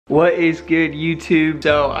What is good, YouTube?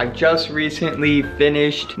 So I just recently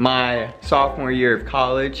finished my sophomore year of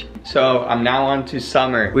college. So I'm now on to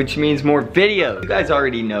summer, which means more videos. You guys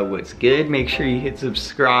already know what's good. Make sure you hit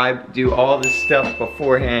subscribe, do all this stuff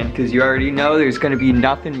beforehand, because you already know there's gonna be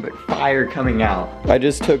nothing but fire coming out. I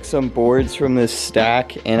just took some boards from this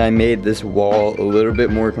stack and I made this wall a little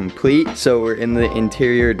bit more complete. So we're in the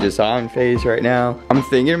interior design phase right now. I'm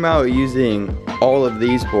thinking about using all of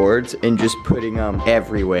these boards and just putting them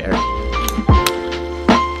everywhere.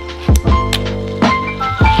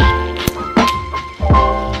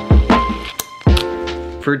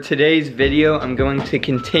 For today's video, I'm going to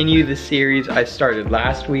continue the series I started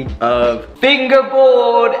last week of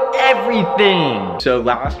Fingerboard Everything. So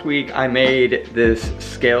last week I made this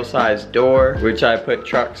scale size door, which I put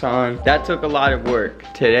trucks on. That took a lot of work.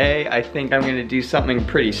 Today, I think I'm gonna do something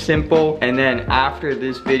pretty simple. And then after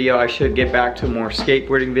this video, I should get back to more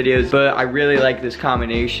skateboarding videos. But I really like this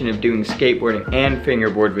combination of doing skateboarding and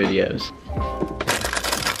fingerboard videos.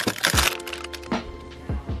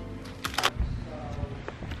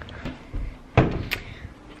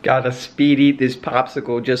 Gotta speed eat this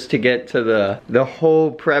popsicle just to get to the whole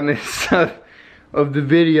premise of the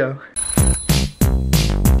video.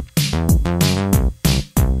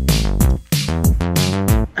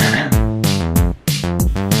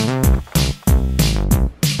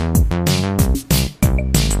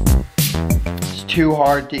 It's too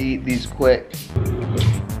hard to eat these quick.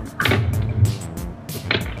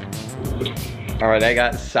 Alright, I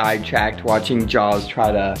got sidetracked watching Jaws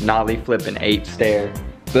try to nollie flip an 8 stair.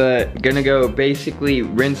 But gonna go basically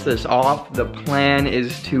rinse this off. The plan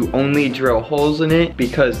is to only drill holes in it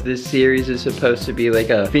because this series is supposed to be like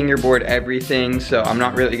a fingerboard everything, so I'm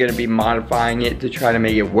not really gonna be modifying it to try to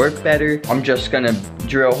make it work better. I'm just gonna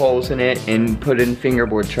drill holes in it and put in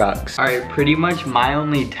fingerboard trucks. All right, pretty much my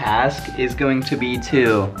only task is going to be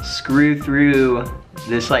to screw through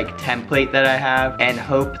this like template that I have and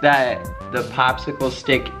hope that the popsicle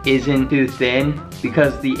stick isn't too thin,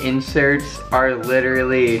 because the inserts are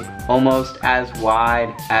literally almost as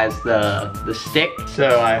wide as the stick.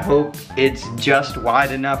 So I hope it's just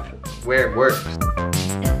wide enough where it works.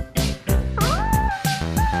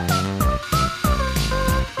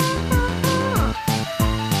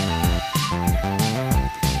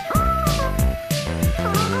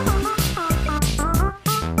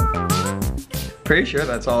 Pretty sure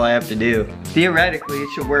that's all I have to do. Theoretically, it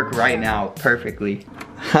should work right now perfectly.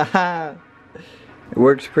 Haha, it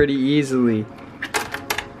works pretty easily.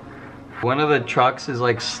 One of the trucks is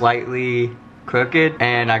like slightly crooked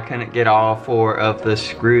and I couldn't get all 4 of the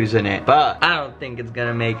screws in it, but I don't think it's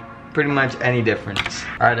gonna make pretty much any difference.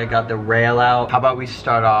 All right, I got the rail out. How about we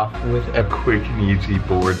start off with a quick and easy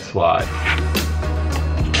board slide.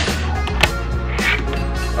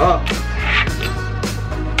 Oh.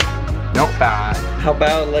 Not bad. How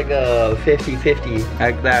about like a 50-50,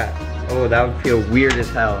 like that? Oh, that would feel weird as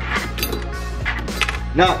hell.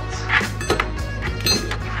 Nuts.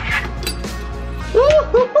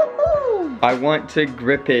 I want to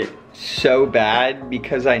grip it so bad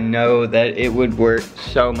because I know that it would work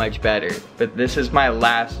so much better. But this is my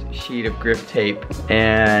last sheet of grip tape.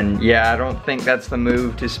 And yeah, I don't think that's the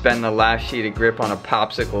move to spend the last sheet of grip on a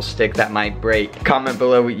popsicle stick that might break. Comment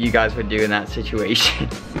below what you guys would do in that situation.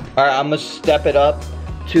 All right, I'm gonna step it up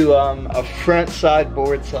to a front side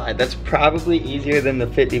board slide. That's probably easier than the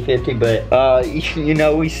 50-50, but you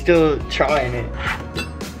know, we still trying it.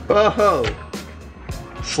 Whoa,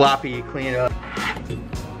 sloppy, clean it up.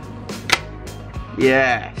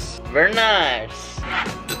 Yes, very nice.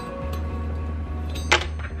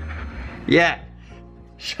 Yeah.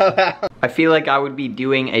 Shout out. I feel like I would be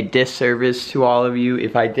doing a disservice to all of you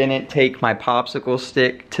if I didn't take my popsicle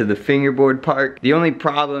stick to the fingerboard park. The only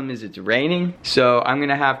problem is it's raining, so I'm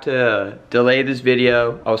gonna have to delay this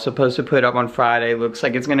video. I was supposed to put it up on Friday. Looks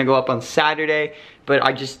like it's gonna go up on Saturday, but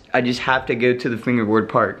I just have to go to the fingerboard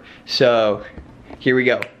park. So here we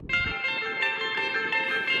go.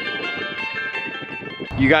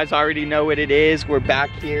 You guys already know what it is. We're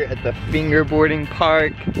back here at the fingerboarding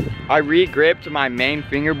park. I re-gripped my main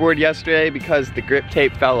fingerboard yesterday because the grip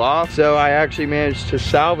tape fell off. So I actually managed to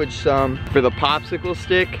salvage some for the popsicle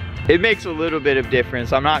stick. It makes a little bit of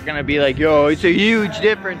difference. I'm not gonna be like, yo, it's a huge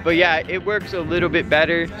difference. But yeah, it works a little bit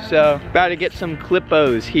better. So about to get some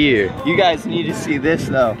clippos here. You guys need to see this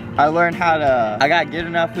though. I learned how to, I got good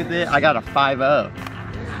enough with it. I got a 5.0.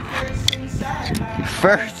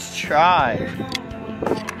 First try.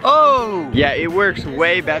 Oh! Yeah, it works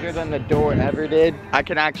way better than the door ever did. I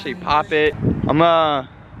can actually pop it.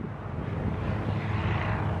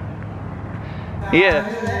 Yeah.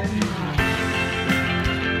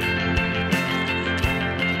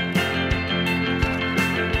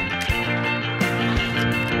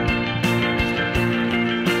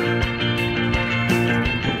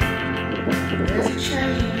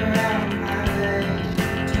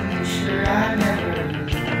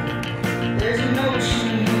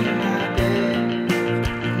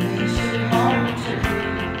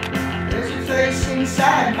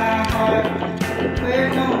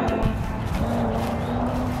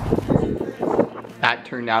 That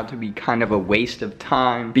turned out to be kind of a waste of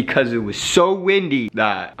time because it was so windy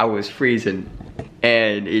that I was freezing.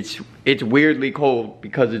 And it's weirdly cold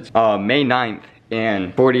because it's May 9th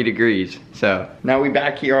and 40 degrees. So now we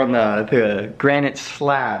back here on the granite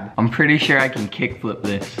slab. I'm pretty sure I can kickflip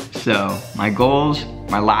this. So my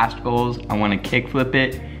last goals, I want to kickflip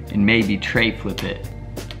it and maybe tray flip it.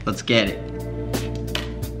 Let's get it.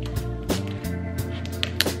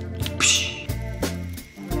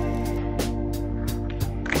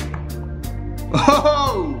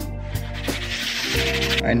 Oh!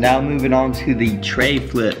 All right, now moving on to the tray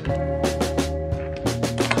flip.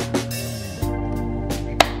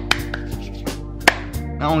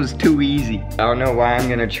 That one was too easy. I don't know why I'm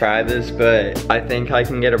gonna try this, but I think I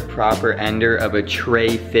can get a proper ender of a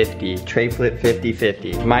tray 50. Tray flip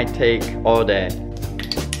 50-50. Might take all day.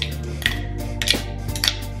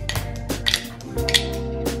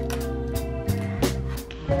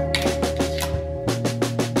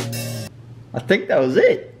 I think that was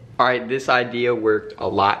it. All right, this idea worked a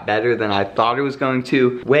lot better than I thought it was going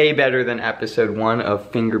to. Way better than episode 1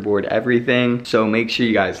 of Fingerboard Everything. So make sure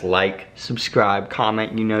you guys like, subscribe,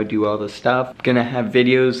 comment, you know, do all the stuff. Gonna have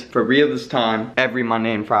videos for real this time every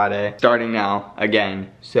Monday and Friday, starting now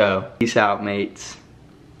again. So peace out, mates.